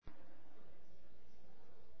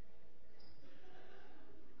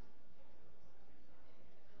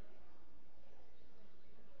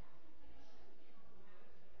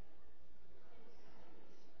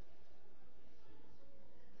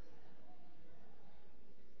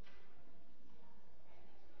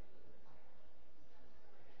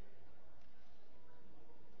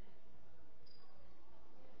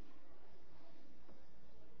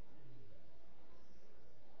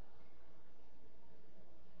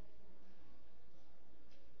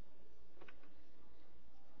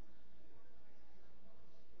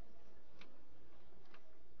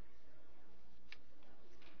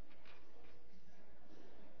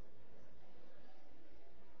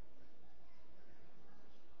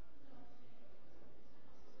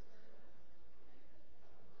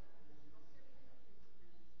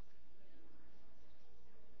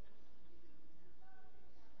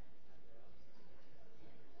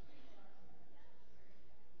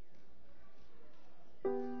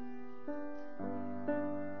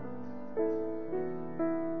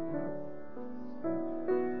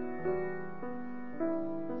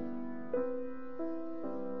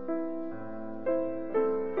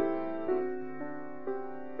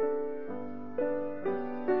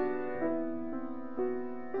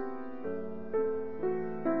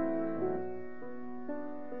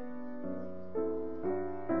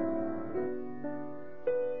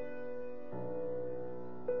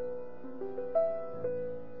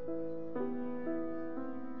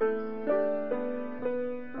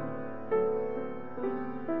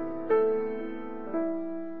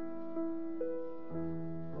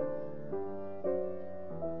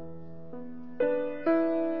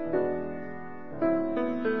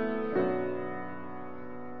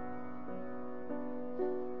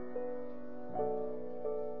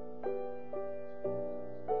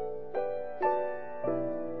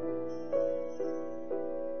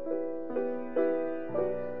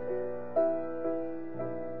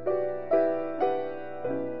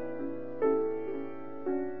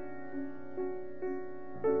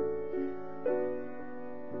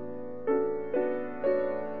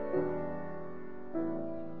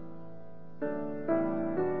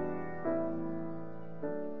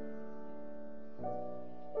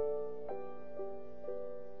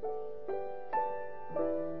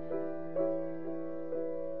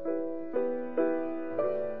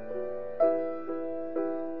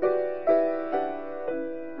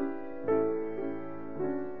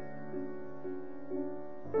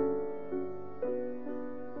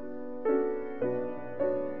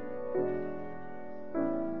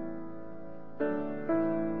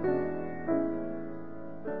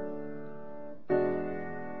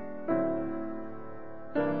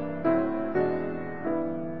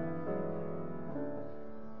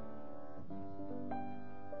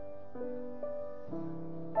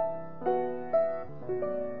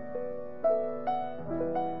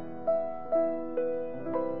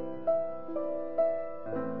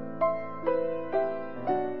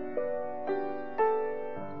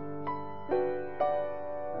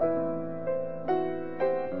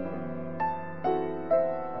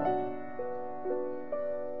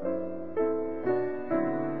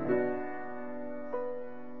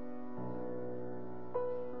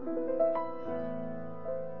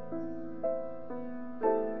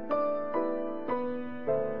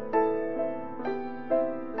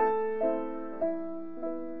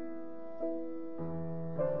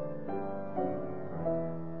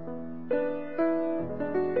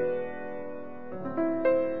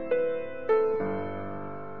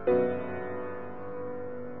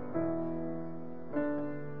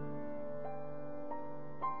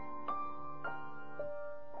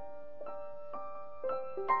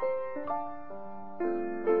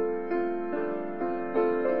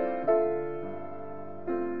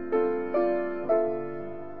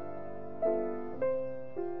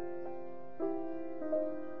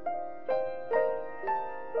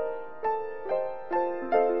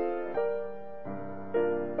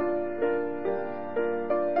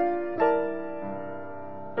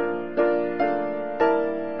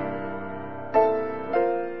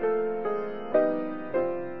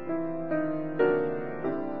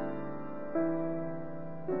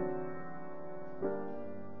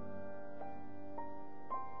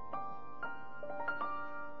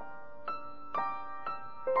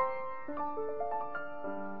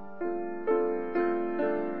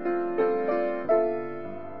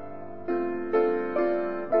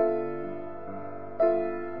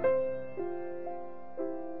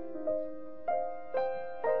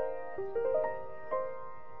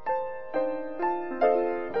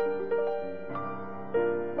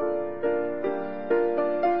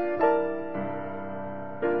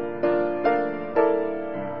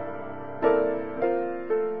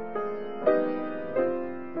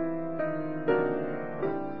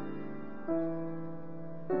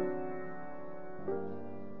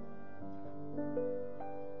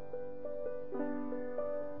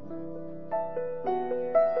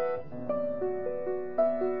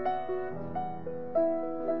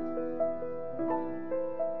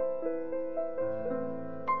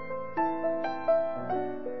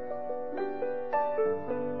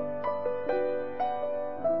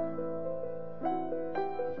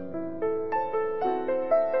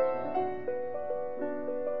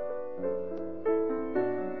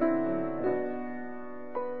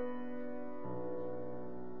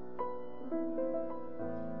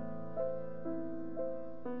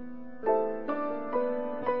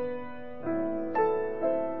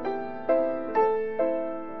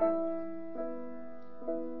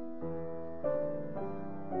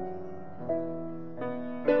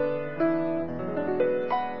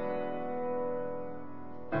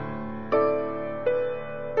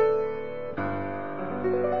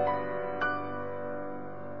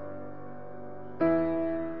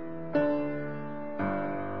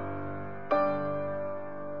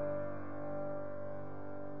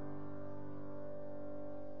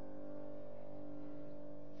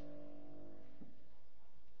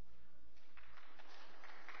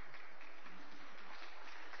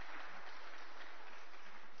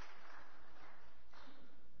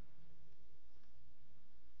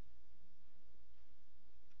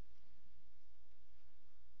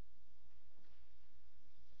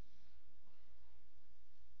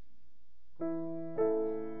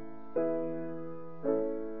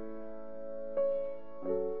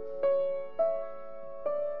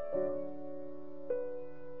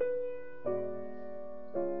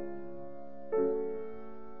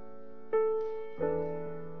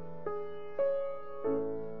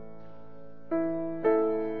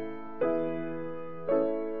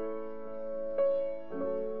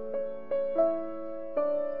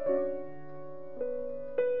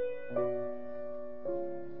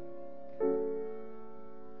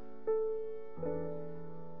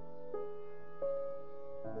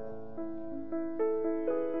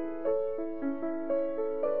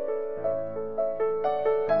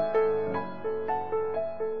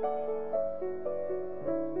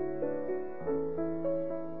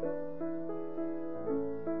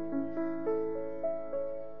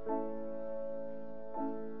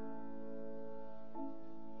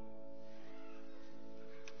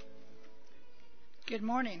Good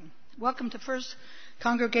morning. Welcome to First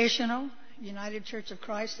Congregational United Church of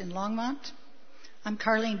Christ in Longmont. I'm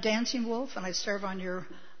Carlene Dancing Wolf, and I serve on your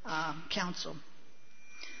council.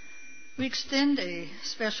 We extend a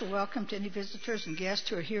special welcome to any visitors and guests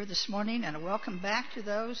who are here this morning, and a welcome back to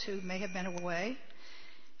those who may have been away.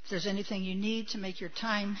 there's anything you need to make your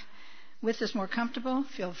time with us more comfortable,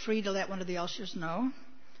 feel free to let one of the ushers know.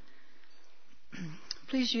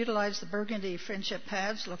 Please utilize the burgundy friendship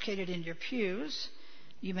pads located in your pews.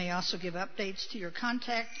 You may also give updates to your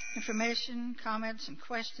contact information. Comments and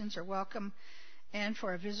questions are welcome. And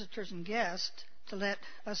for our visitors and guests, to let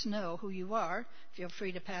us know who you are, feel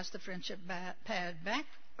free to pass the friendship pad back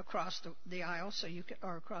across the aisle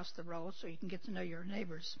or across the row so you can get to know your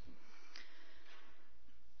neighbors.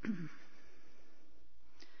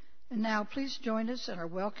 And now please join us in our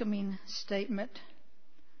welcoming statement.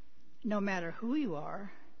 No matter who you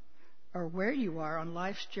are or where you are on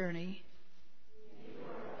life's journey,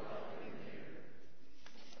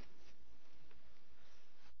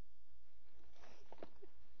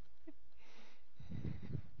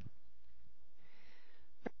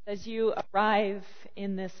 as you arrive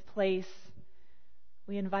in this place,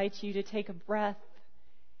 we invite you to take a breath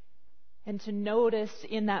and to notice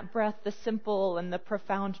in that breath the simple and the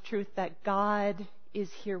profound truth that God is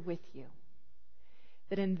here with you.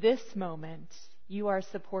 That in this moment, you are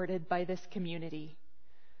supported by this community,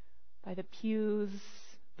 by the pews,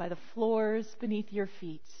 by the floors beneath your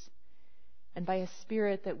feet, and by a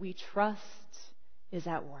spirit that we trust is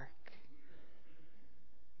at work.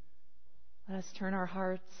 Let us turn our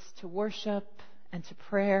hearts to worship and to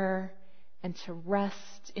prayer and to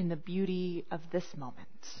rest in the beauty of this moment.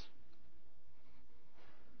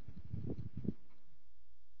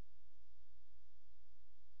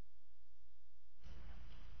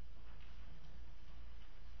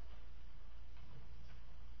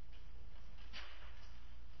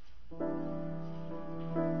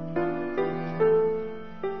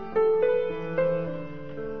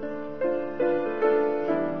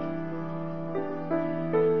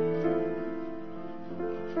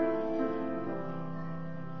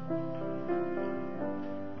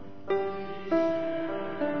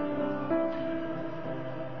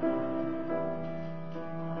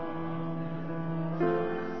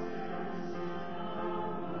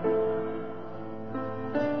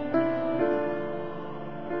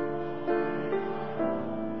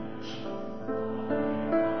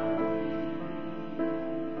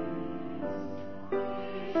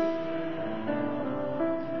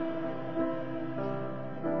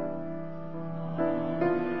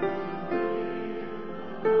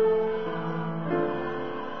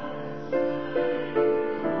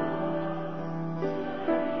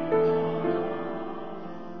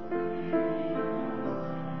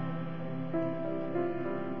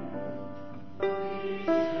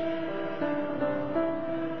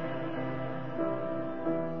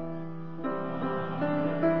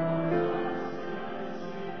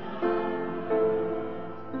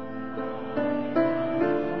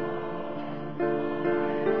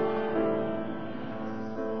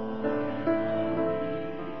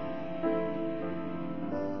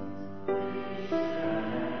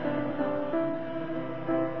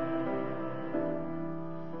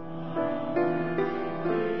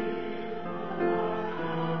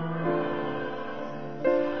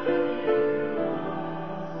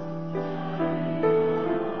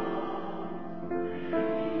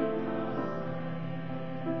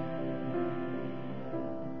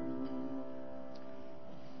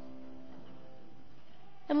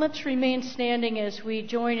 And let's remain standing as we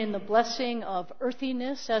join in the blessing of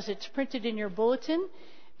earthiness as it's printed in your bulletin.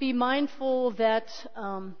 Be mindful that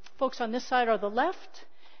folks on this side are the left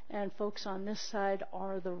and folks on this side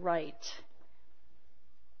are the right.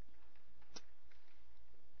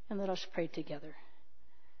 And let us pray together.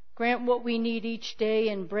 Grant what we need each day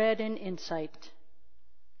in bread and insight,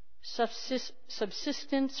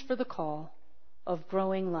 subsistence for the call of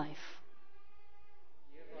growing life.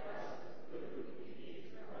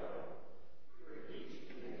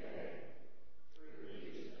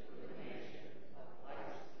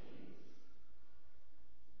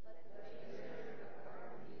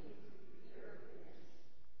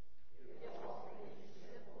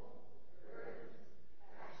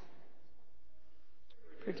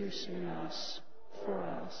 Produce in us, for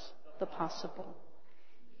us, the possible,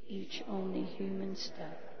 each only human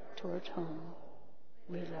step toward home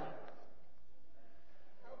we love.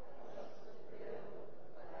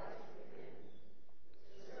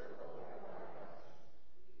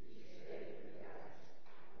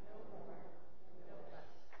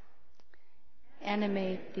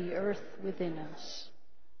 Animate the earth within us.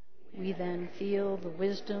 We then feel the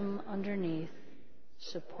wisdom underneath,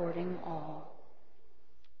 supporting all.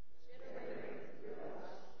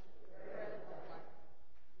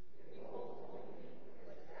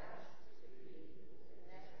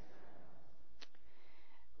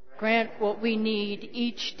 Grant what we need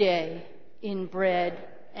each day in bread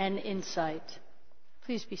and insight.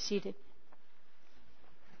 Please be seated.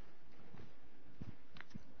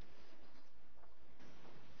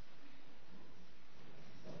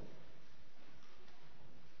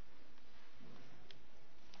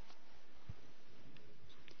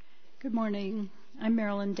 Good morning. I'm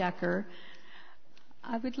Marilyn Decker.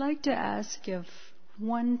 I would like to ask if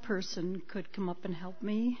one person could come up and help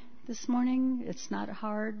me this morning. It's not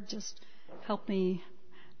hard. Just help me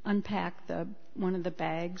unpack one of the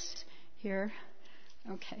bags here.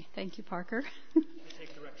 Okay. Thank you, Parker. I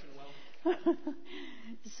take direction well.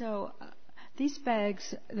 So these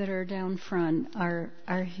bags that are down front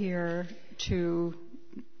are here to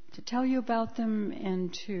tell you about them,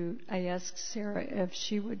 and I asked Sarah if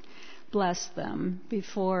she would bless them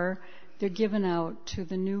before they're given out to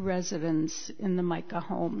the new residents in the Micah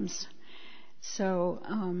homes. So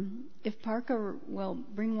if Parker will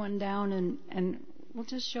bring one down and we'll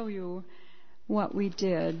just show you what we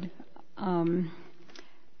did.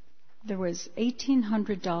 There was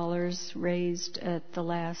 $1,800 raised at the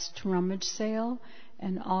last rummage sale,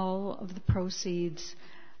 and all of the proceeds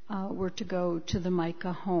were to go to the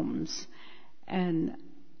Micah homes. And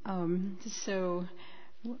so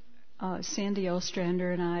Sandy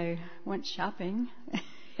Ostrander and I went shopping,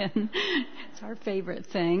 and it's our favorite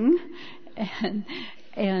thing.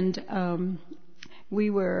 And we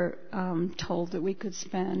were told that we could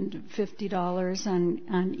spend $50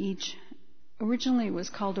 on each. Originally it was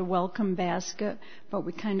called a welcome basket, but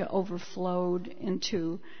we kind of overflowed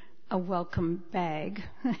into a welcome bag.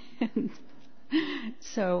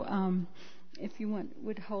 So if you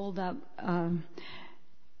would hold up,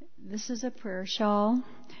 this is a prayer shawl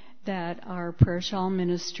that our prayer shawl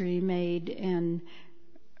ministry made, and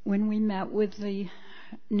when we met with the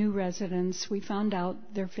new residents, we found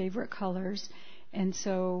out their favorite colors, and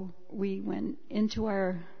so we went into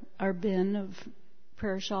our bin of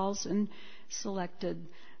prayer shawls and selected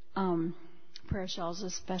prayer shawls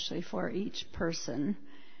especially for each person.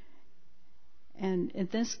 And in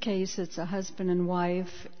this case, it's a husband and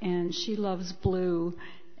wife, and she loves blue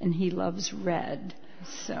and he loves red.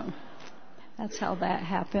 So that's how that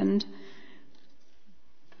happened.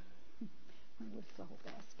 With the whole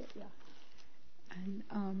basket, yeah.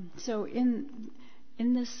 And so in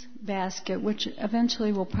this basket, which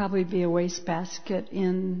eventually will probably be a waste basket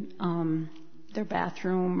in their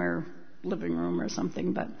bathroom or living room or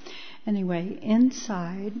something, but anyway,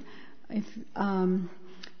 inside, if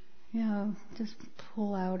just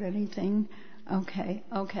pull out anything.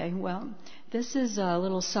 Okay. Well, this is a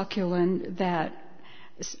little succulent that,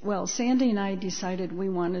 Sandy and I decided we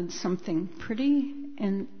wanted something pretty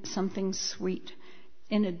and something sweet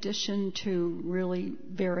in addition to really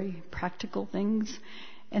very practical things.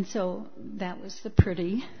 And so that was the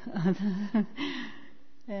pretty.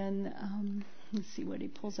 And let's see what he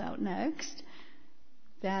pulls out next.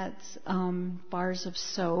 That's bars of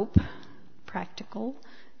soap, practical.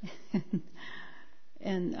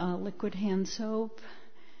 And liquid hand soap,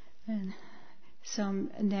 and some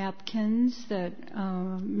napkins that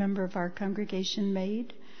a member of our congregation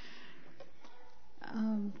made.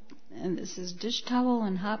 And this is dish towel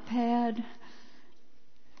and hot pad.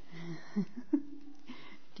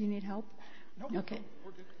 Do you need help? No, okay.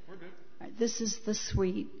 No, we're good. All right, this is the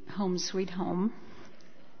sweet home.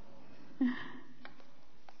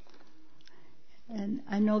 And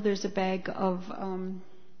I know there's a bag of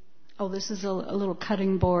this is a little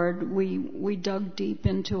cutting board. We dug deep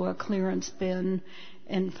into a clearance bin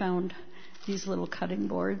and found these little cutting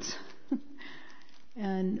boards.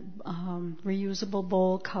 And reusable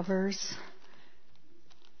bowl covers.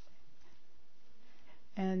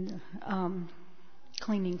 And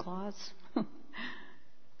cleaning cloths.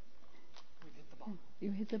 You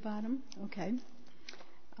hit the bottom? Okay.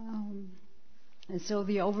 And so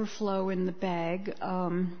the overflow in the bag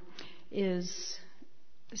is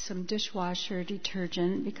some dishwasher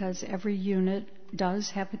detergent, because every unit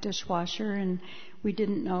does have a dishwasher, and we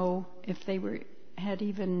didn't know if they had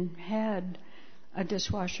even had a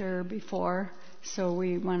dishwasher before, so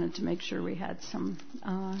we wanted to make sure we had some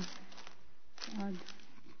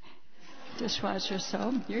dishwasher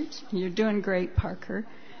soap. You're doing great, Parker.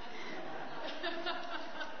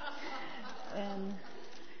 And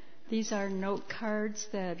these are note cards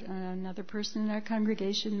that another person in our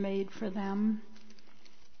congregation made for them.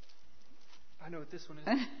 I know what this one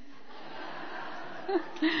is.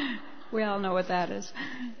 We all know what that is.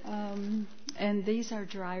 And these are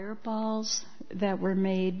dryer balls that were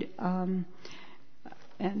made, and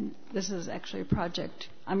this is actually a project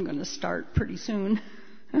I'm going to start pretty soon,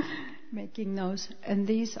 making those. And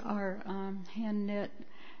these are hand-knit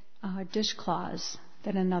dishcloths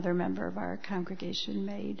that another member of our congregation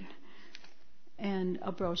made, and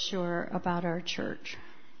a brochure about our church.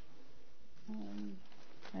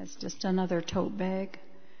 That's just another tote bag,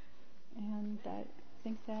 and I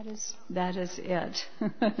think that is it.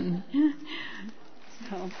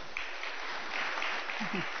 So.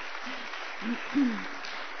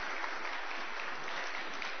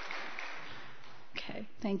 Okay,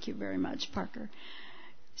 thank you very much, Parker.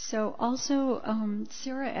 So also,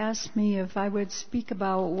 Sarah asked me if I would speak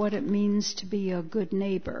about what it means to be a good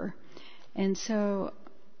neighbor. And so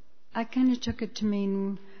I kind of took it to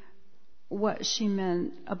mean what she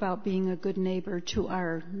meant about being a good neighbor to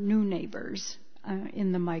our new neighbors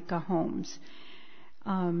in the Micah homes.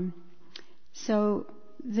 So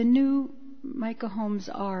the new Micah homes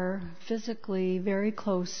are physically very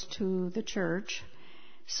close to the church.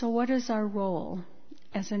 So what is our role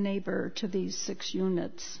as a neighbor to these 6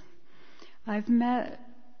 units? I've met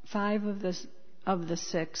 5 of the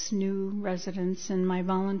 6 new residents in my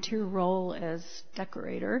volunteer role as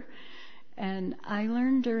decorator, and I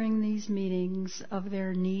learned during these meetings of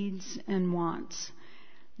their needs and wants.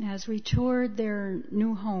 As we toured their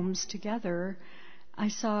new homes together, I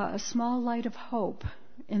saw a small light of hope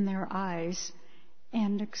in their eyes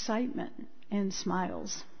and excitement and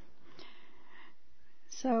smiles.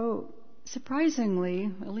 So,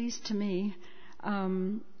 surprisingly, at least to me,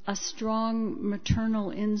 a strong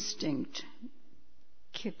maternal instinct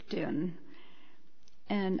kicked in.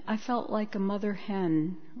 And I felt like a mother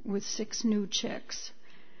hen with 6 new chicks.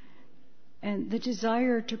 And the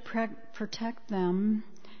desire to protect them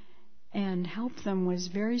and help them was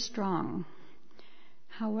very strong.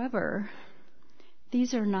 However,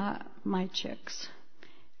 these are not my chicks,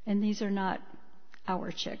 and these are not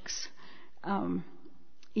our chicks.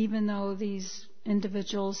 Even though these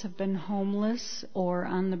individuals have been homeless or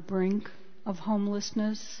on the brink of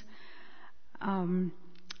homelessness,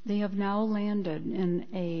 they have now landed in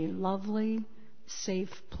a lovely,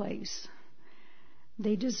 safe place.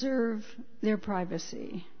 They deserve their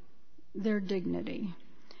privacy, their dignity,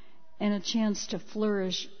 and a chance to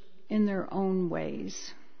flourish in their own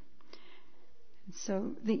ways.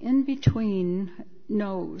 So the in-between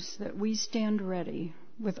knows that we stand ready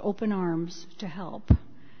with open arms to help.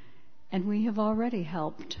 And we have already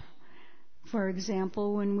helped. For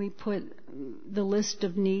example, when we put the list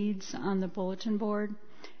of needs on the bulletin board,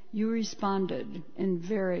 you responded in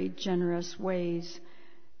very generous ways.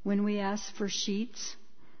 When we asked for sheets,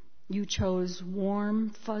 you chose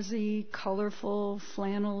warm, fuzzy, colorful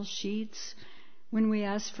flannel sheets. When we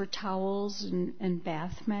asked for towels and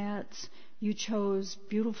bath mats, you chose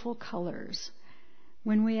beautiful colors.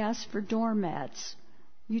 When we asked for doormats,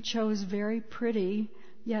 you chose very pretty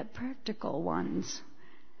yet practical ones.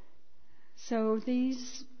 So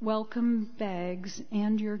these welcome bags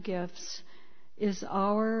and your gifts is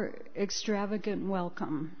our extravagant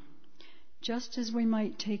welcome. Just as we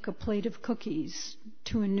might take a plate of cookies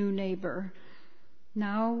to a new neighbor,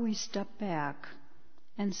 now we step back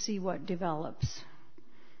and see what develops.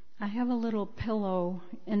 I have a little pillow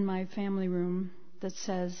in my family room that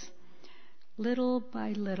says, "Little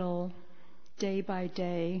by little, day by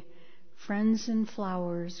day, friends and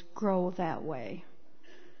flowers grow that way."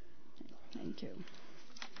 Thank you.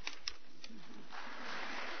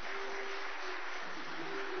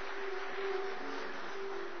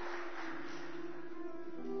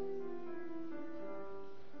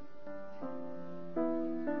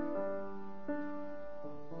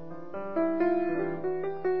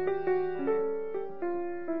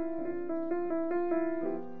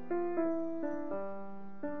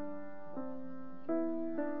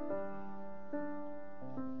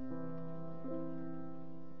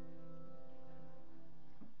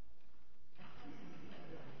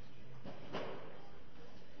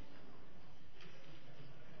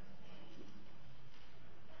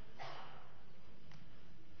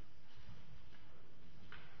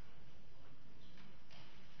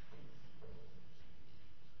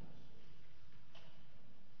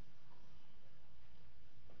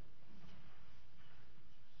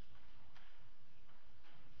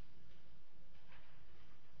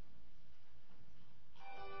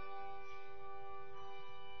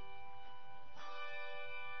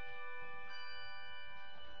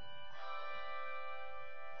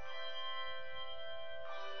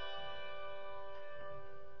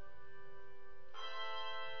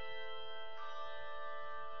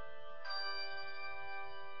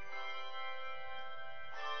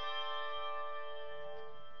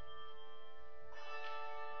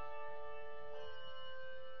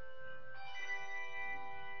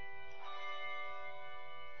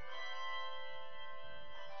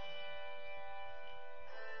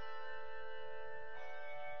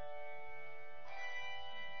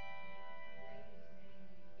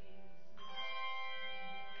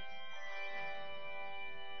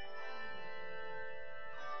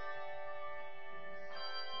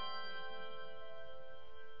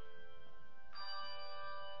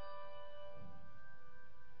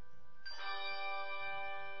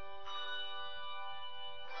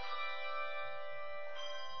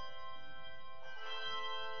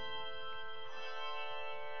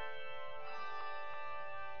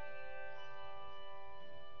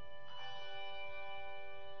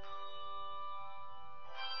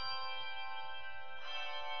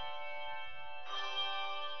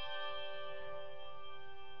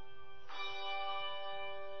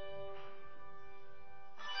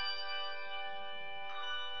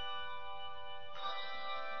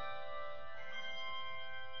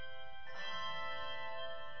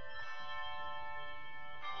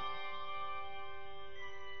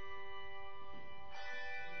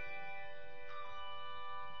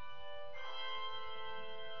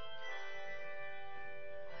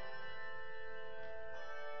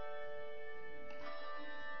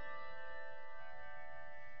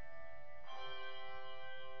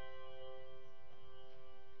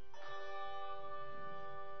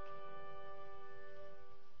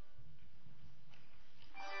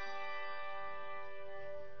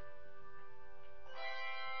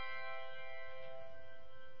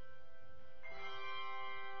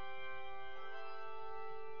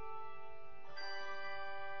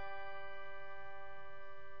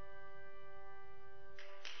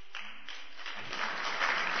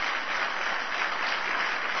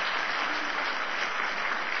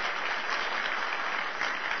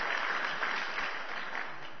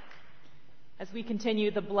 As we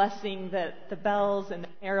continue the blessing that the bells and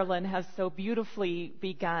Marilyn has so beautifully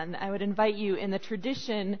begun, I would invite you in the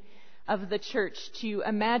tradition of the church to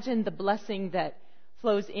imagine the blessing that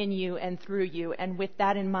flows in you and through you, and with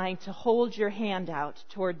that in mind, to hold your hand out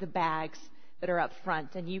toward the bags that are up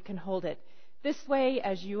front, and you can hold it this way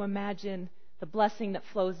as you imagine the blessing that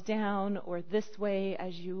flows down, or this way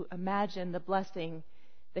as you imagine the blessing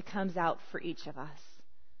that comes out for each of us.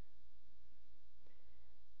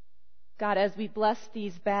 God, as we bless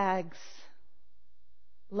these bags,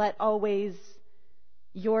 let always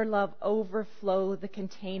your love overflow the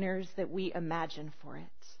containers that we imagine for it.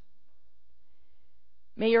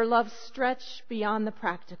 May your love stretch beyond the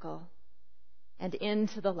practical and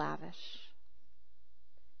into the lavish.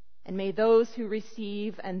 And may those who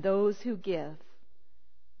receive and those who give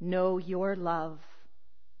know your love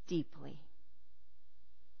deeply.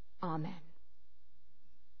 Amen.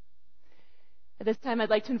 At this time, I'd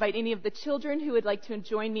like to invite any of the children who would like to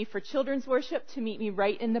join me for children's worship to meet me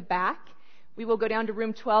right in the back. We will go down to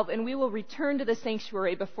room 12, and we will return to the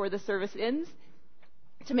sanctuary before the service ends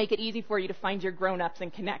to make it easy for you to find your grown-ups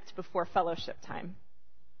and connect before fellowship time.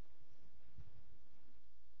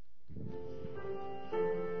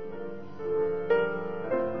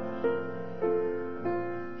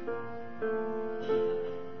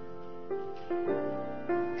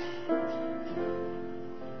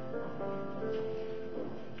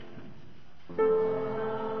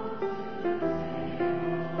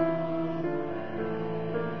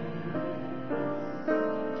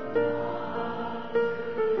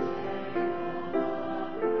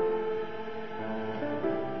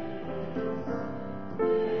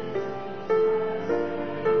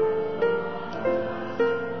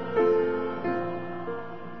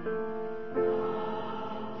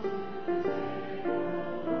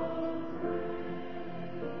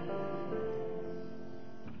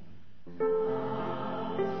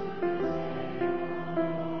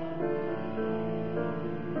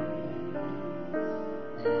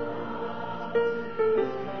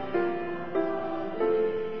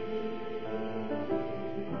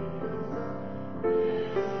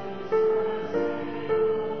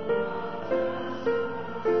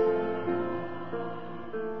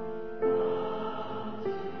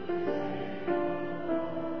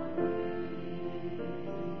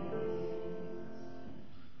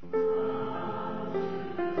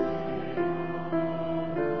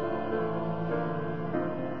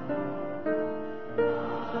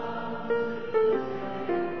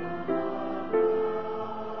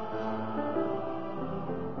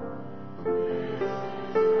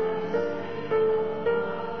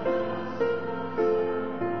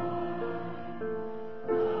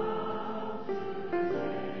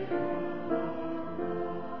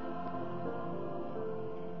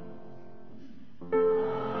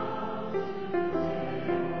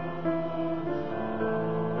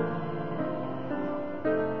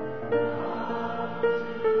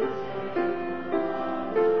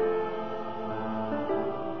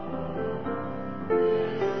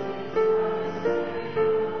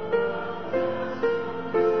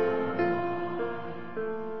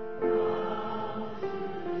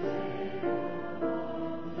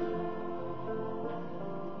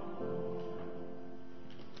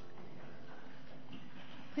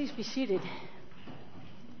 Please be seated.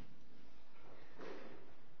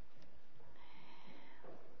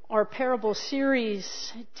 Our parable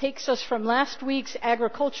series takes us from last week's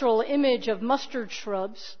agricultural image of mustard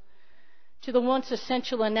shrubs to the once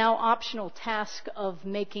essential and now optional task of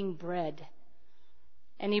making bread.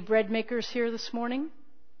 Any bread makers here this morning?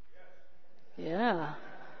 Yeah.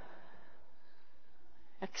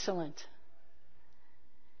 Excellent.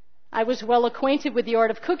 I was well acquainted with the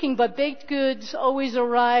art of cooking, but baked goods always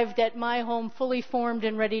arrived at my home fully formed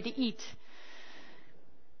and ready to eat.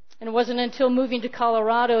 And it wasn't until moving to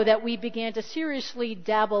Colorado that we began to seriously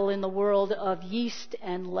dabble in the world of yeast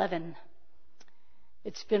and leaven.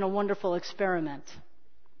 It's been a wonderful experiment.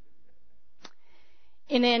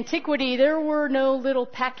 In antiquity, there were no little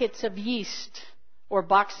packets of yeast or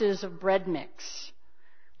boxes of bread mix,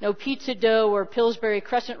 no pizza dough or Pillsbury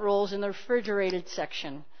crescent rolls in the refrigerated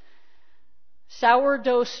section.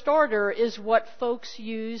 Sourdough starter is what folks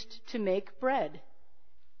used to make bread.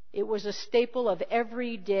 It was a staple of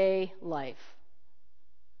everyday life.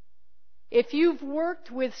 If you've worked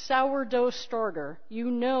with sourdough starter, you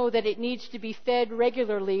know that it needs to be fed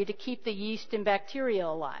regularly to keep the yeast and bacteria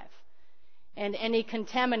alive. And any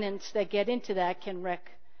contaminants that get into that can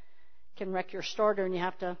wreck your starter, and you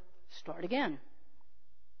have to start again.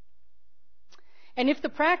 And if the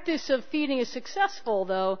practice of feeding is successful,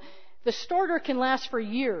 though, the starter can last for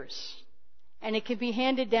years and it can be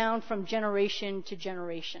handed down from generation to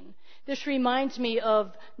generation. This reminds me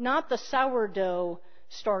of not the sourdough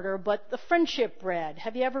starter, but the friendship bread.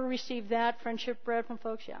 Have you ever received that friendship bread from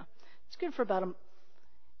folks? Yeah. It's good for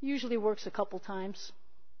usually works a couple times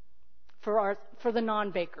for the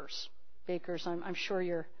non-bakers. Bakers, I'm sure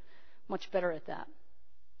you're much better at that.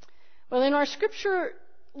 Well, in our scripture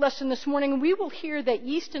lesson this morning, we will hear that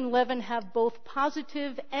yeast and leaven have both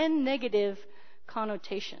positive and negative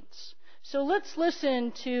connotations. So let's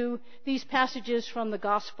listen to these passages from the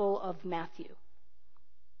Gospel of Matthew.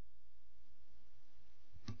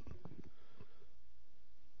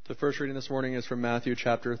 The first reading this morning is from Matthew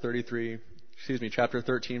chapter 13,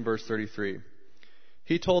 verse 33.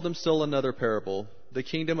 He told them still another parable. The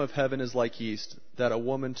kingdom of heaven is like yeast that a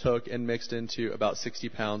woman took and mixed into about 60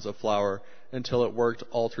 pounds of flour until it worked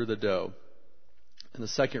all through the dough. And the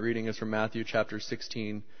second reading is from Matthew chapter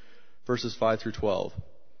 16, verses 5 through 12.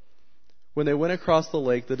 When they went across the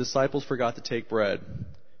lake, the disciples forgot to take bread.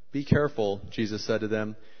 Be careful, Jesus said to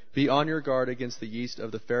them. Be on your guard against the yeast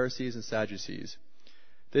of the Pharisees and Sadducees.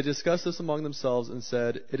 They discussed this among themselves and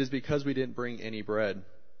said, It is because we didn't bring any bread.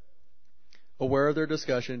 Aware of their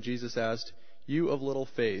discussion, Jesus asked, You of little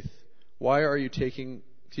faith, why are you talking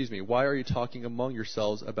among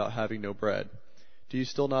yourselves about having no bread? Do you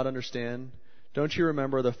still not understand? Don't you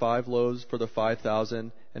remember the 5 loaves for the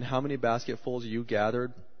 5,000 and how many basketfuls you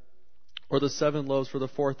gathered? Or the 7 loaves for the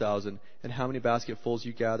 4,000 and how many basketfuls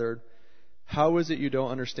you gathered? How is it you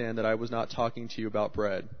don't understand that I was not talking to you about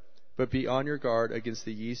bread? But be on your guard against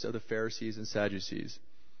the yeast of the Pharisees and Sadducees.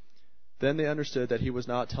 Then they understood that he was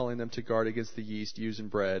not telling them to guard against the yeast used in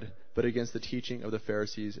bread, but against the teaching of the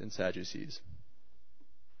Pharisees and Sadducees.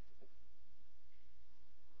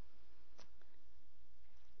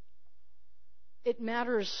 It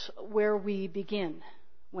matters where we begin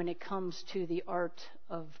when it comes to the art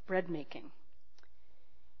of bread making.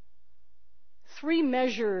 3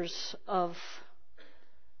 measures of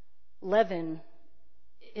leaven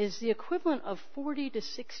is the equivalent of 40 to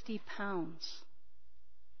 60 pounds.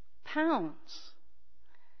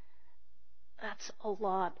 That's a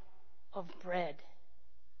lot of bread.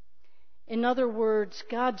 In other words,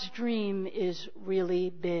 God's dream is really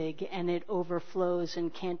big and it overflows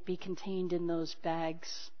and can't be contained in those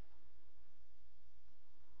bags.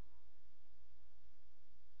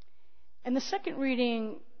 And the second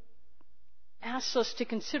reading asks us to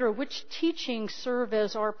consider which teachings serve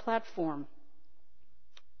as our platform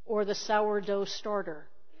or the sourdough starter.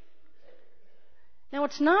 Now,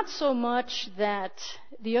 it's not so much that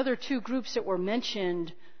the other 2 groups that were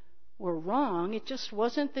mentioned were wrong. It just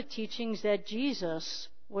wasn't the teachings that Jesus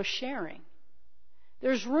was sharing.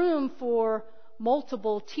 There's room for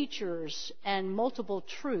multiple teachers and multiple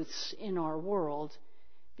truths in our world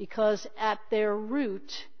because at their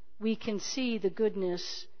root, we can see the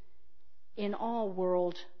goodness in all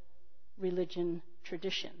world religion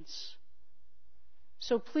traditions.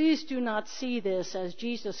 So please do not see this as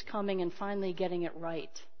Jesus coming and finally getting it right.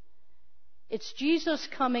 It's Jesus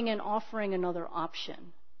coming and offering another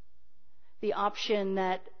option. The option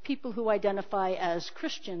that people who identify as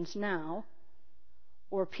Christians now,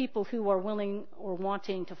 or people who are willing or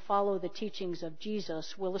wanting to follow the teachings of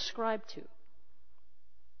Jesus, will ascribe to.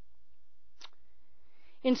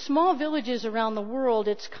 In small villages around the world,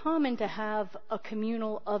 it's common to have a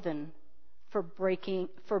communal oven for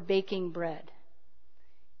baking bread.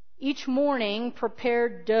 Each morning,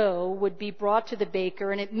 prepared dough would be brought to the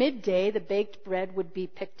baker, and at midday, the baked bread would be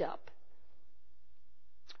picked up.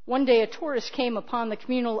 One day, a tourist came upon the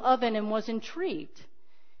communal oven and was intrigued.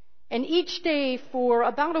 And each day, for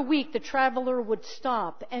about a week, the traveler would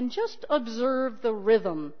stop and just observe the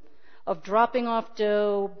rhythm of dropping off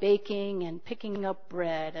dough, baking, and picking up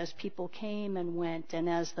bread as people came and went, and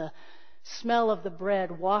as the smell of the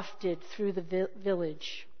bread wafted through the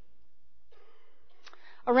village.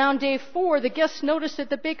 Around day 4, the guests noticed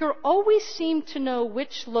that the baker always seemed to know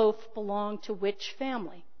which loaf belonged to which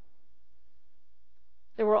family.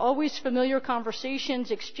 There were always familiar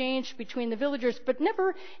conversations exchanged between the villagers, but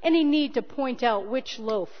never any need to point out which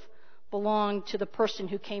loaf belonged to the person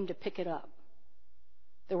who came to pick it up.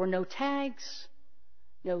 There were no tags,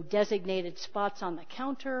 no designated spots on the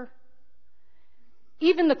counter.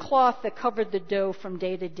 Even the cloth that covered the dough from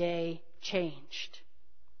day to day changed.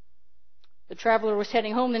 The traveler was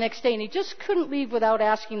heading home the next day, and he just couldn't leave without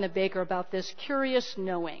asking the baker about this curious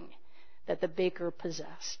knowing that the baker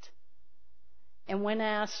possessed. And when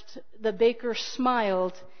asked, the baker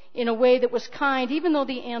smiled in a way that was kind, even though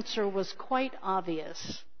the answer was quite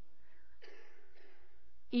obvious.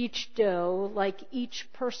 Each dough, like each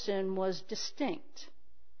person, was distinct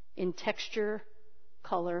in texture,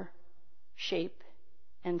 color, shape,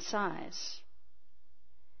 and size.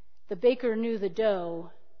 The baker knew the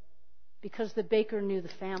dough because the baker knew the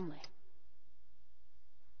family.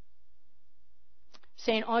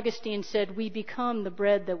 St. Augustine said, "We become the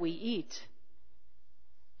bread that we eat."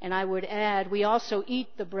 And I would add, we also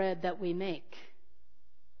eat the bread that we make.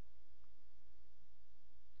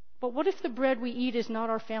 But what if the bread we eat is not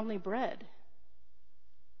our family bread?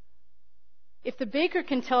 If the baker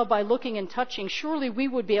can tell by looking and touching, surely we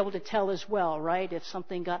would be able to tell as well, right? If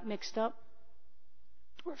something got mixed up,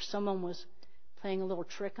 or if someone was playing a little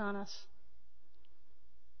trick on us.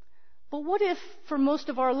 But what if, for most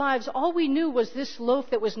of our lives, all we knew was this loaf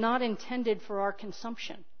that was not intended for our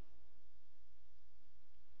consumption?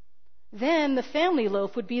 Then the family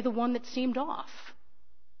loaf would be the one that seemed off.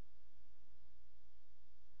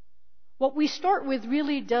 What we start with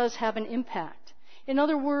really does have an impact. In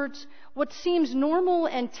other words, what seems normal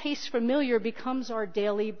and tastes familiar becomes our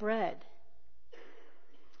daily bread.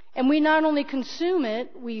 And we not only consume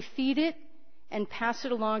it, we feed it and pass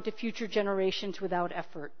it along to future generations without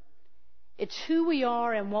effort. It's who we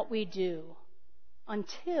are and what we do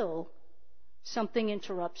until something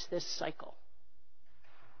interrupts this cycle.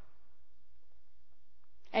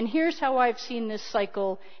 And here's how I've seen this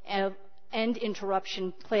cycle and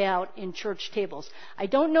interruption play out in church tables. I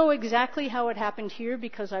don't know exactly how it happened here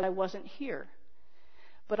because I wasn't here.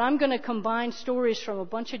 But I'm going to combine stories from a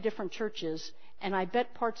bunch of different churches, and I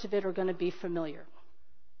bet parts of it are going to be familiar.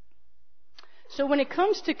 So when it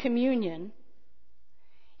comes to communion,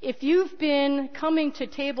 if you've been coming to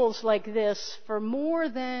tables like this for more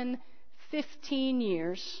than 15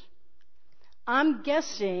 years, I'm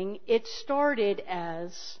guessing it started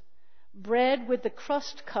as bread with the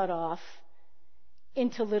crust cut off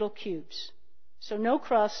into little cubes. So no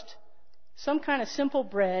crust, some kind of simple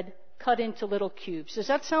bread cut into little cubes. Does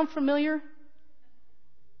that sound familiar?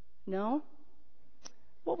 No?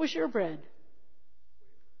 What was your bread?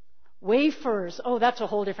 Wafers. Oh, that's a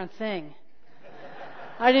whole different thing.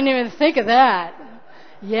 I didn't even think of that.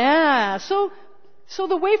 Yeah. So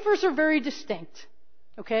the wafers are very distinct.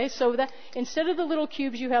 Okay, so that instead of the little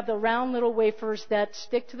cubes, you have the round little wafers that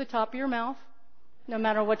stick to the top of your mouth, no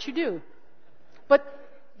matter what you do. But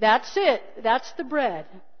that's it. That's the bread.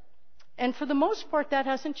 And for the most part, that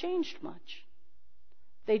hasn't changed much.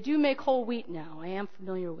 They do make whole wheat now. I am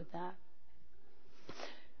familiar with that.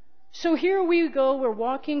 So here we go. We're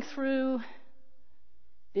walking through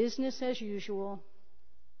business as usual.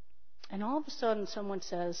 And all of a sudden, someone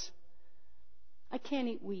says, "I can't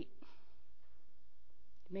eat wheat.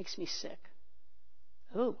 It makes me sick."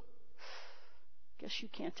 Oh, guess you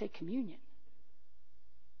can't take communion.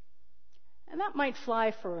 And that might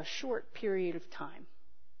fly for a short period of time.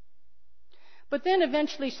 But then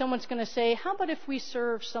eventually someone's going to say, "How about if we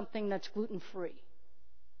serve something that's gluten-free?"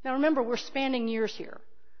 Now remember, we're spanning years here.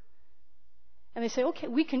 And they say, "Okay,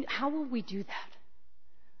 how will we do that?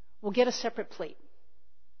 We'll get a separate plate.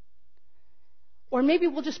 Or maybe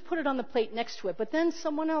we'll just put it on the plate next to it." But then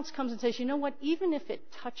someone else comes and says, "You know what? Even if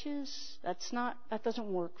it touches, that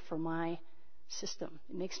doesn't work for my system.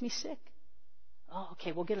 It makes me sick." "Oh,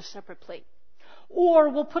 okay, we'll get a separate plate." Or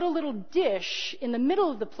we'll put a little dish in the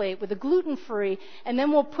middle of the plate with the gluten-free, and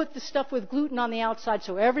then we'll put the stuff with gluten on the outside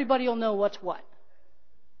so everybody will know what's what.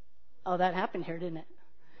 Oh, that happened here, didn't it?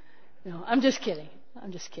 No, I'm just kidding.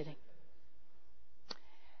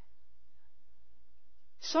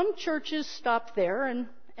 Some churches stop there,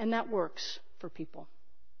 and that works for people.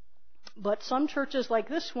 But some churches like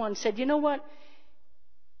this one said, "You know what?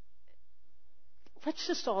 Let's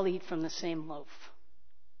just all eat from the same loaf."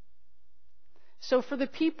 So for the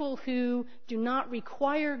people who do not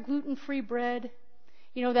require gluten-free bread,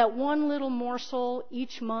 that one little morsel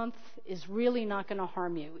each month is really not going to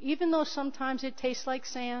harm you, even though sometimes it tastes like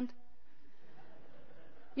sand.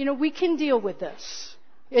 We can deal with this.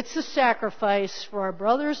 It's a sacrifice for our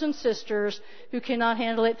brothers and sisters who cannot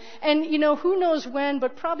handle it. And, who knows when,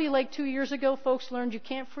 but probably like 2 years ago, folks learned you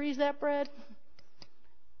can't freeze that bread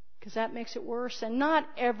because that makes it worse. And not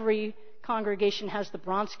every congregation has the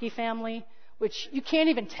Bronski family, which you can't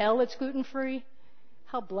even tell it's gluten-free.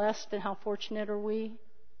 How blessed and how fortunate are we?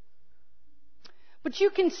 But you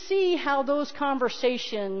can see how those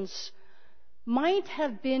conversations might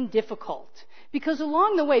have been difficult. Because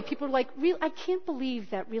along the way, people are like, I can't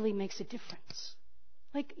believe that really makes a difference.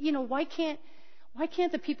 Like, why can't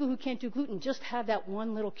the people who can't do gluten just have that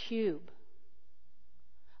one little cube?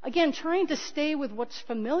 Again, trying to stay with what's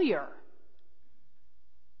familiar,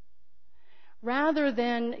 rather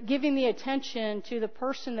than giving the attention to the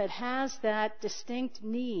person that has that distinct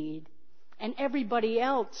need and everybody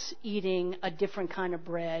else eating a different kind of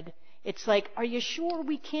bread It's like, are you sure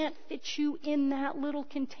we can't fit you in that little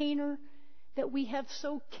container that we have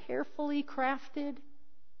so carefully crafted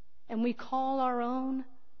and we call our own?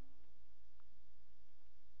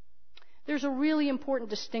 There's a really important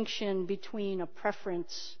distinction between a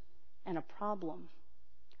preference and a problem.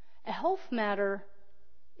 A health matter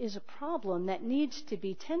is a problem that needs to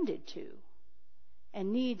be tended to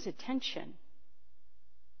and needs attention.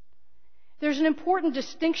 There's an important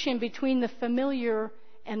distinction between the familiar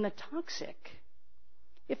and the toxic.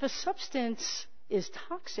 If a substance is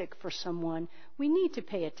toxic for someone, we need to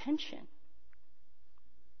pay attention.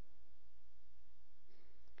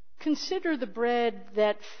 Consider the bread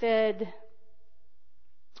that fed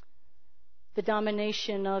the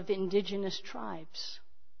domination of indigenous tribes.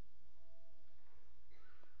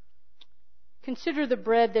 Consider the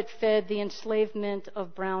bread that fed the enslavement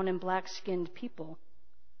of brown and black-skinned people,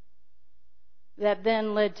 that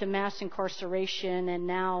then led to mass incarceration and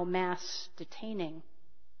now mass detaining.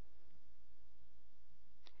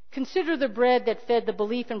 Consider the bread that fed the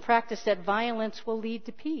belief and practice that violence will lead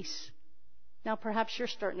to peace. Now perhaps you're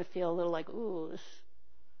starting to feel a little like, ooh, this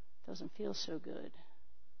doesn't feel so good.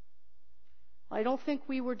 I don't think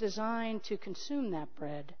we were designed to consume that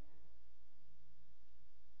bread.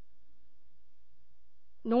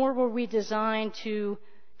 Nor were we designed to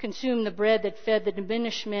consume the bread that fed the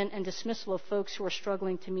diminishment and dismissal of folks who are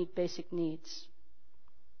struggling to meet basic needs.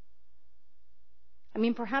 I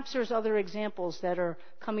mean, perhaps there's other examples that are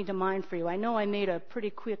coming to mind for you. I know I made a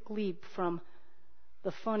pretty quick leap from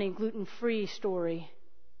the funny gluten-free story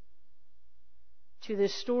to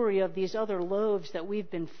this story of these other loaves that we've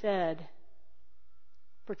been fed,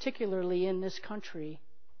 particularly in this country,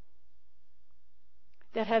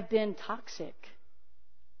 that have been toxic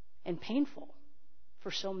and painful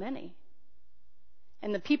for so many.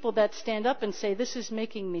 And the people that stand up and say, this is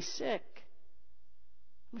making me sick,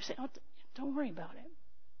 we say, oh, don't worry about it.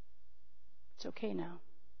 It's okay now.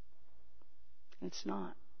 It's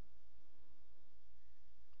not.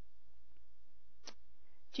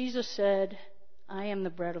 Jesus said, I am the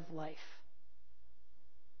bread of life.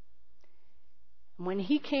 And when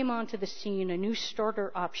he came onto the scene, a new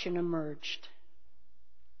starter option emerged.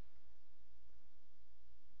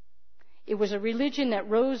 It was a religion that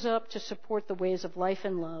rose up to support the ways of life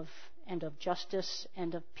and love, and of justice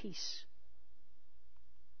and of peace.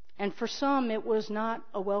 And for some, it was not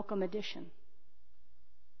a welcome addition.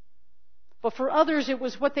 But for others, it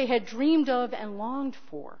was what they had dreamed of and longed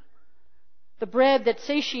for. The bread that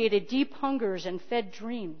satiated deep hungers and fed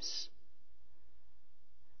dreams.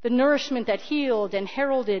 The nourishment that healed and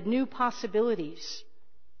heralded new possibilities.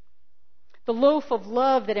 The loaf of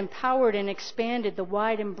love that empowered and expanded the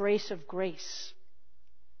wide embrace of grace.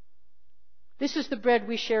 This is the bread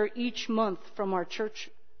we share each month from our church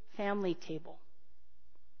family table.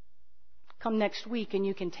 Come next week and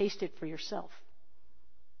you can taste it for yourself.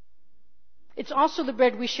 It's also the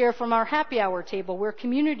bread we share from our happy hour table, where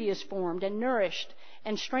community is formed and nourished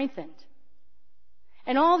and strengthened.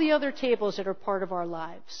 And all the other tables that are part of our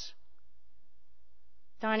lives.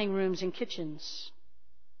 Dining rooms and kitchens.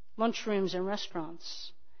 Lunchrooms and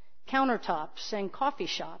restaurants. Countertops and coffee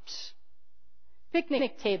shops.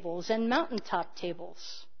 Picnic tables and mountaintop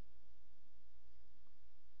tables.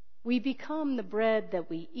 We become the bread that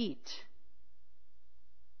we eat.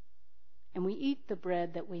 And we eat the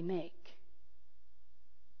bread that we make.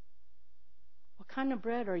 What kind of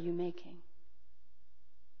bread are you making?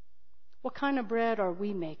 What kind of bread are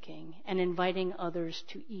we making and inviting others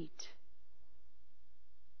to eat?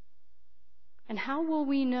 And how will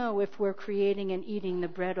we know if we're creating and eating the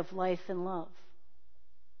bread of life and love?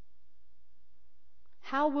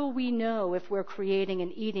 How will we know if we're creating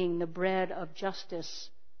and eating the bread of justice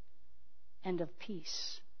and of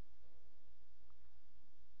peace?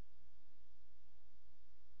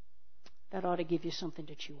 That ought to give you something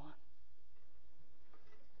to chew on.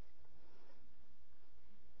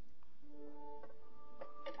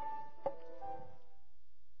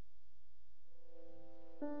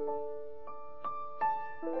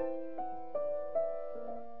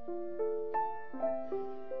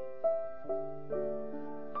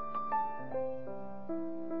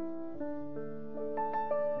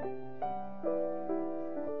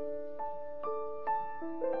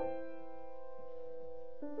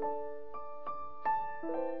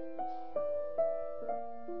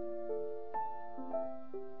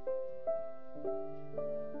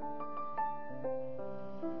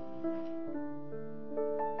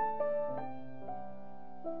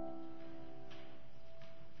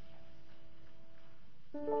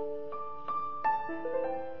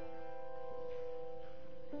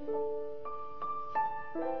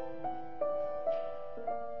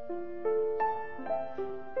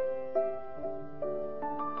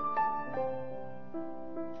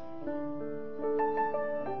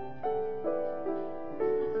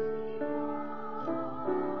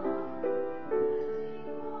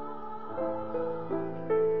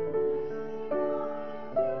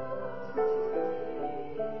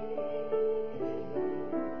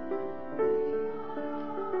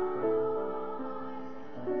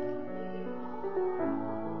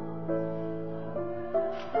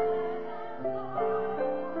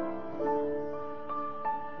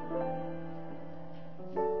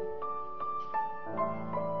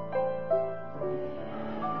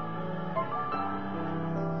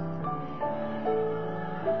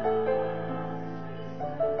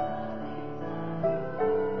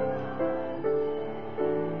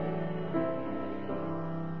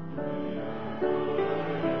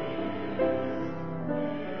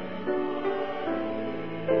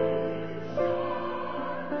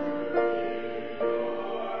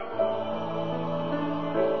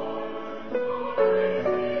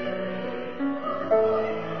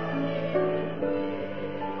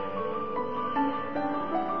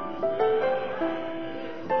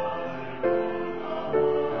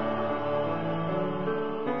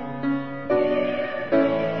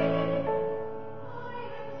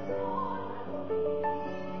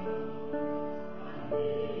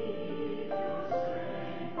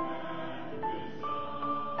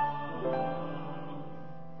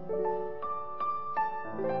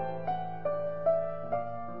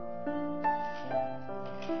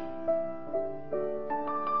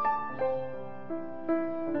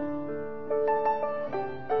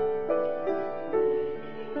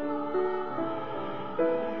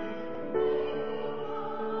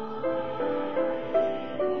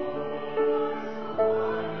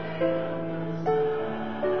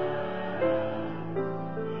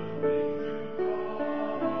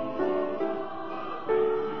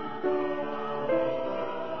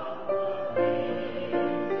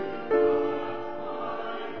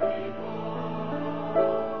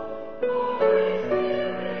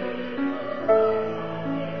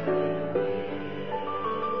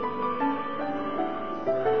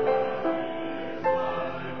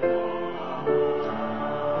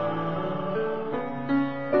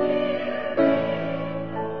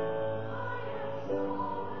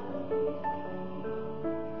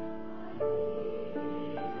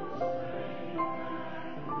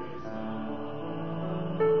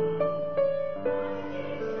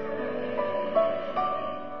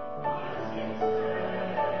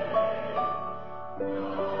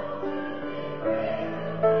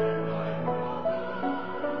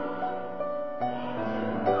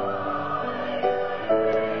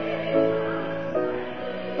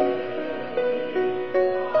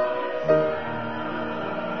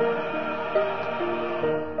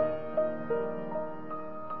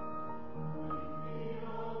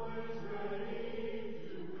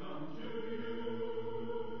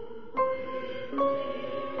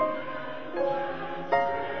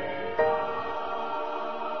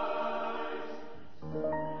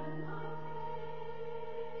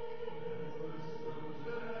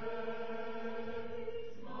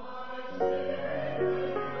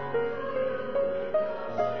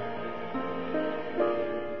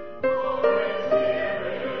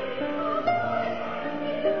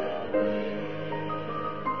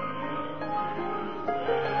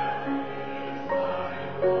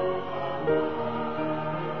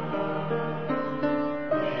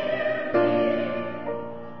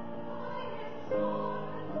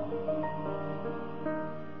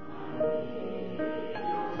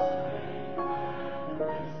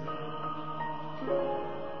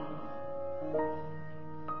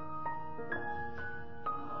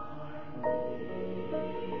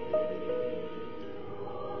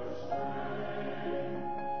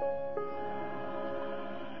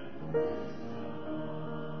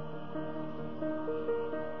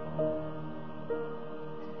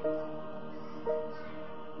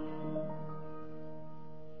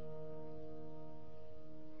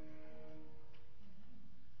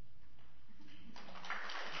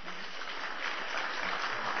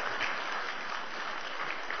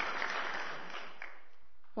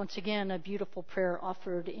 Once again, a beautiful prayer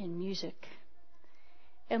offered in music.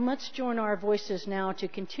 And let's join our voices now to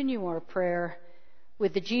continue our prayer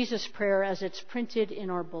with the Jesus prayer as it's printed in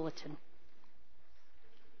our bulletin.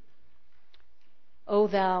 O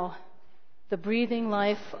thou, the breathing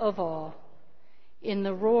life of all, in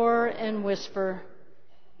the roar and whisper,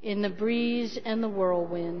 in the breeze and the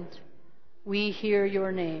whirlwind, we hear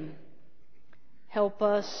your name. Help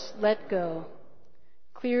us let go,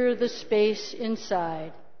 clear the space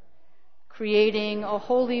inside, creating a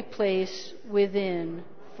holy place within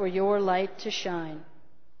for your light to shine.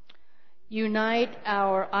 Unite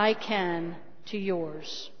our I can to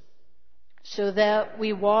yours, so that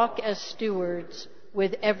we walk as stewards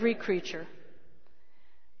with every creature.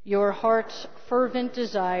 Your heart's fervent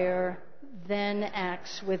desire then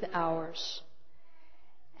acts with ours.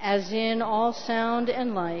 As in all sound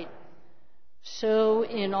and light, so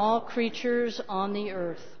in all creatures on the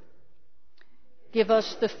earth. Give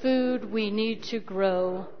us the food we need to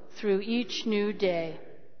grow through each new day.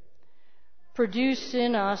 Produce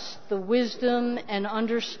in us the wisdom and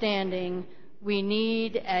understanding we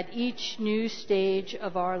need at each new stage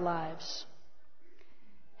of our lives.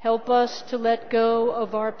 Help us to let go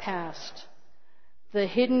of our past, the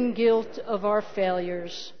hidden guilt of our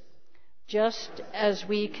failures, just as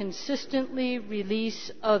we consistently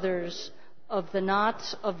release others of the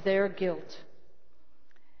knots of their guilt.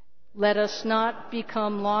 Let us not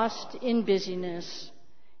become lost in busyness,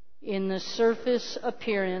 in the surface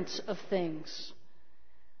appearance of things,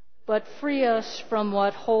 but free us from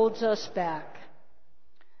what holds us back.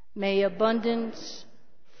 May abundance,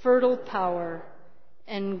 fertile power,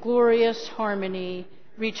 and glorious harmony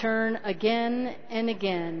return again and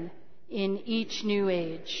again in each new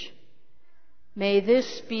age. May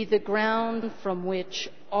this be the ground from which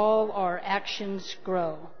all our actions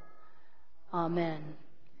grow. Amen.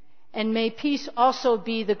 And may peace also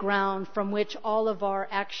be the ground from which all of our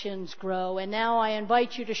actions grow. And now I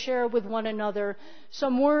invite you to share with one another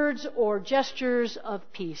some words or gestures of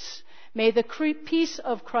peace. May the peace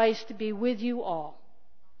of Christ be with you all.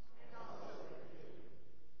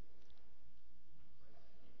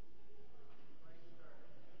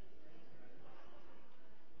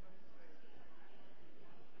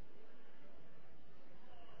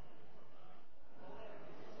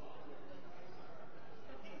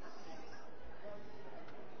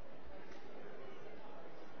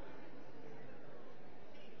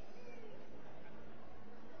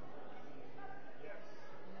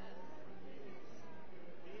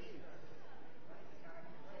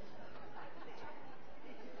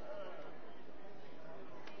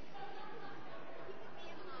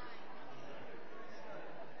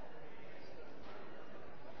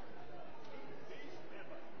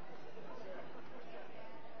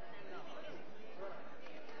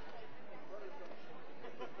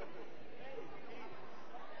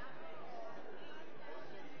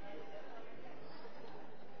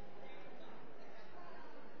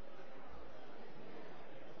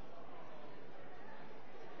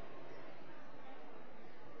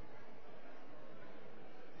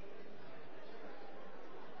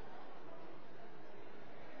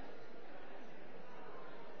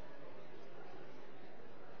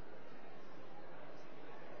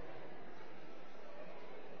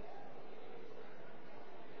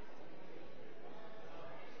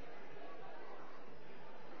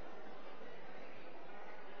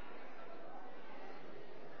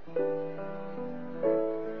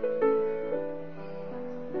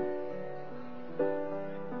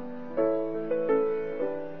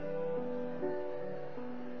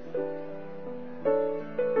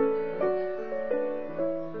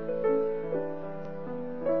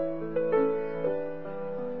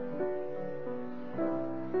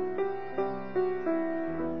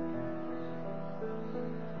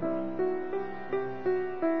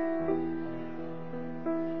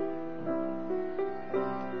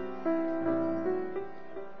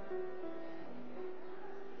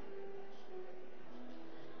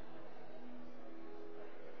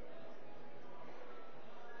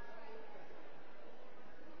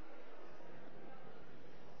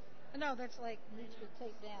 No, that's like needs to be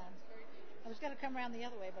taped down. I was going to come around the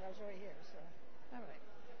other way, but I was already here, so all right.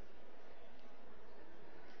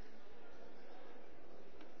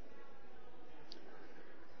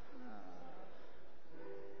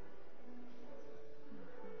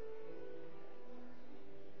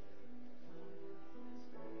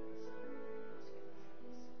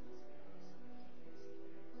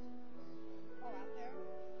 Oh, out there?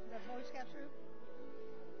 Did that voice get through?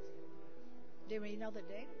 Do we know the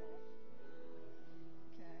date of that?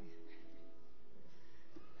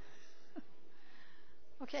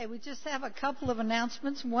 Okay. Okay, we just have a couple of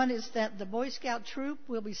announcements. One is that the Boy Scout troop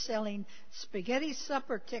will be selling spaghetti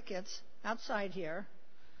supper tickets outside here.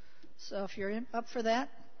 So if you're up for that,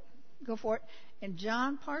 go for it. And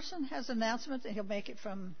John Parson has an announcement, and he'll make it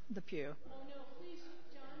from the pew. Oh, no, please,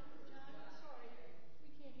 John, sorry.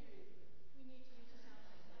 We can't hear you. We need to use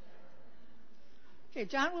the sound. Okay,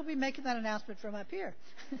 John will be making that announcement from up here.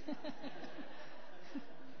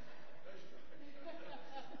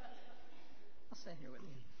 I'll stay here with you.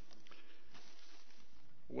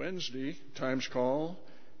 Wednesday, Times Call,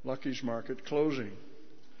 Lucky's Market closing.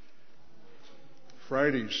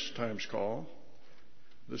 Friday's Times Call.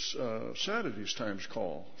 This Saturday's Times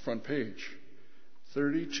Call, front page.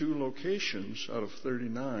 32 locations out of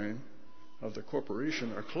 39 of the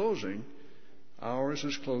corporation are closing. Ours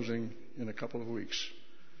is closing in a couple of weeks.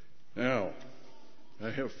 Now, I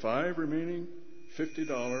have 5 remaining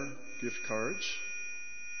 $50 gift cards.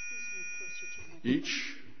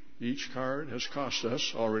 Each card has cost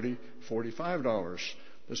us already $45.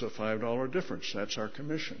 There's a $5 difference. That's our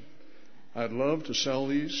commission. I'd love to sell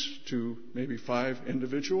these to maybe 5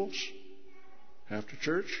 individuals after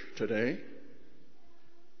church today.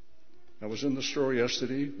 I was in the store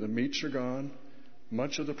yesterday. The meats are gone.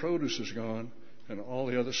 Much of the produce is gone. And all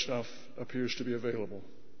the other stuff appears to be available.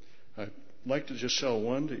 I'd like to just sell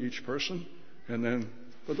 1 to each person. And then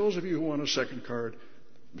for those of you who want a second card,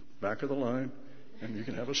 back of the line, and you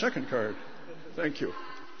can have a second card. Thank you.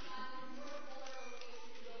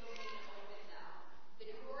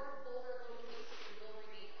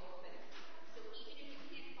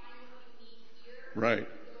 Right.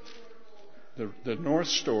 The North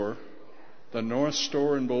Store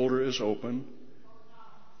in Boulder is open,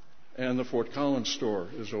 and the Fort Collins store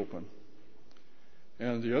is open.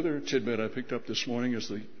 And the other tidbit I picked up this morning is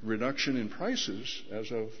the reduction in prices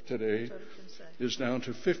as of today is down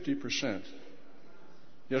to 50%.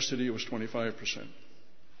 Yesterday it was 25%.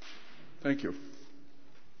 Thank you.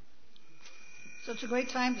 So it's a great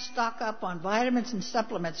time to stock up on vitamins and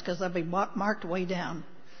supplements because they'll be marked way down.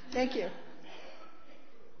 Thank you.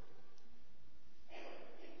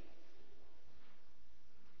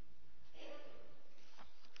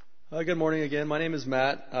 Good morning again. My name is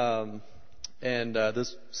Matt, and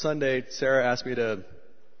this Sunday Sarah asked me to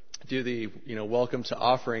do the welcome to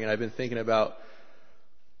offering, and I've been thinking about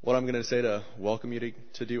what I'm going to say to welcome you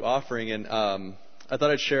to do offering, and I thought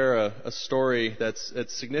I'd share a story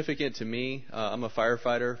it's significant to me. I'm a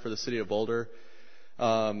firefighter for the city of Boulder.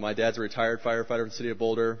 My dad's a retired firefighter for the city of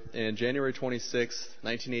Boulder, and January 26,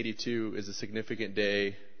 1982 is a significant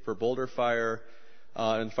day for Boulder Fire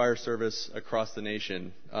and fire service across the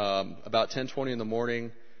nation. About 10:20 in the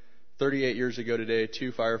morning, 38 years ago today,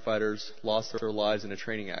 2 firefighters lost their lives in a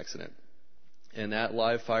training accident. And that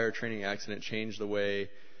live fire training accident changed the way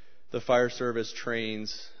the fire service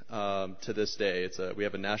trains to this day. We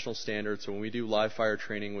have a national standard, so when we do live fire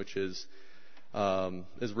training, which is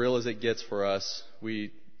as real as it gets for us,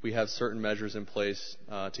 we have certain measures in place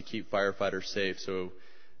to keep firefighters safe, so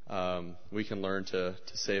we can learn to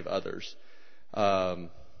save others.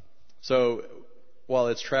 So while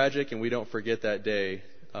it's tragic and we don't forget that day,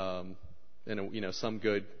 some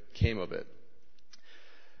good came of it.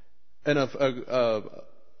 And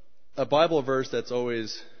a Bible verse that's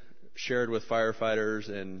always shared with firefighters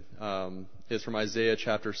and is from Isaiah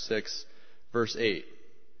chapter 6, verse 8.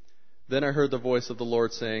 Then I heard the voice of the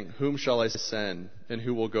Lord saying, "Whom shall I send, and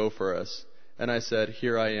who will go for us?" And I said,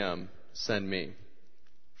 "Here I am, send me."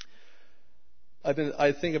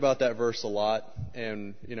 I think about that verse a lot,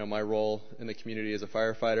 and my role in the community as a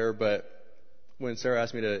firefighter. But when Sarah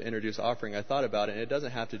asked me to introduce offering, I thought about it, and it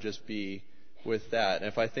doesn't have to just be with that. And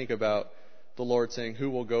if I think about the Lord saying, "Who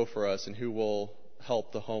will go for us, and who will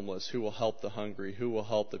help the homeless, who will help the hungry, who will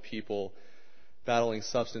help the people battling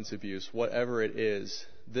substance abuse," whatever it is,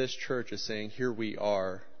 this church is saying, "Here we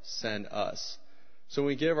are, send us." So when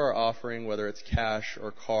we give our offering, whether it's cash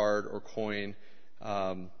or card or coin,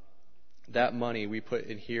 that money we put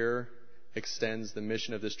in here extends the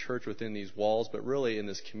mission of this church within these walls, but really in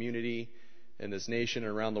this community, in this nation,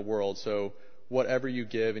 and around the world. So whatever you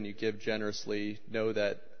give, and you give generously, know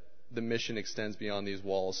that the mission extends beyond these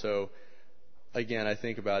walls. So again, I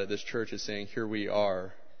think about it, this church is saying, "Here we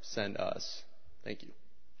are, send us." Thank you.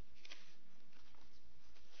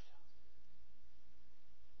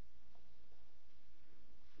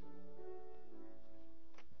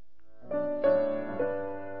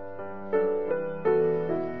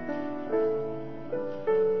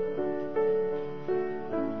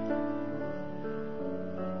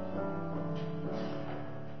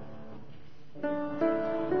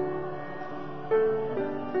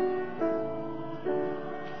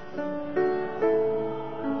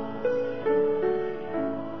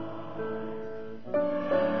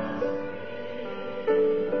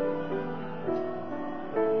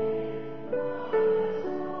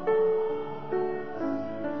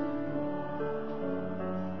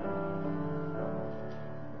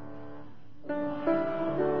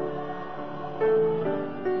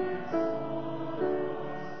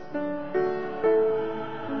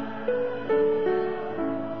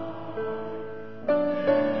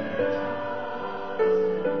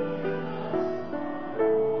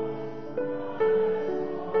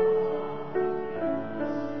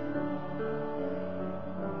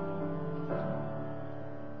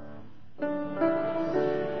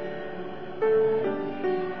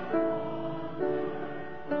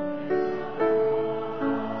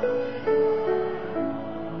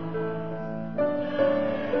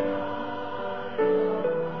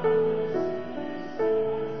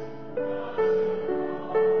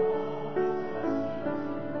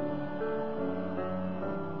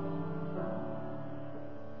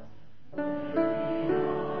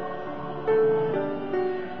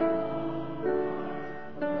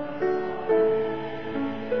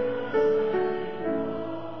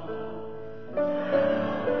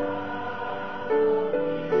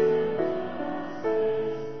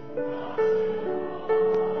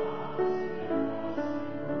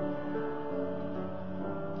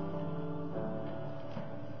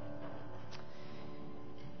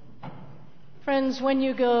 friends, when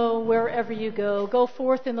you go, wherever you go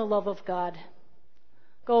forth in the love of God.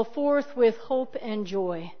 Go forth with hope and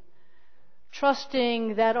joy,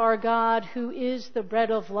 trusting that our God, who is the bread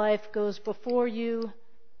of life, goes before you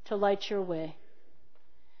to light your way.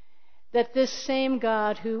 That this same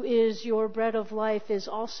God, who is your bread of life, is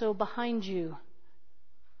also behind you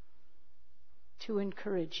to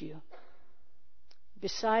encourage you,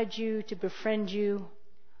 beside you to befriend you,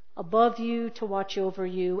 above you to watch over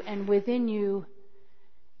you, and within you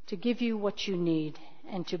to give you what you need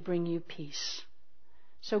and to bring you peace.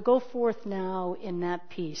 So go forth now in that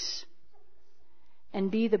peace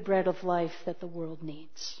and be the bread of life that the world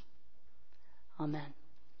needs. Amen.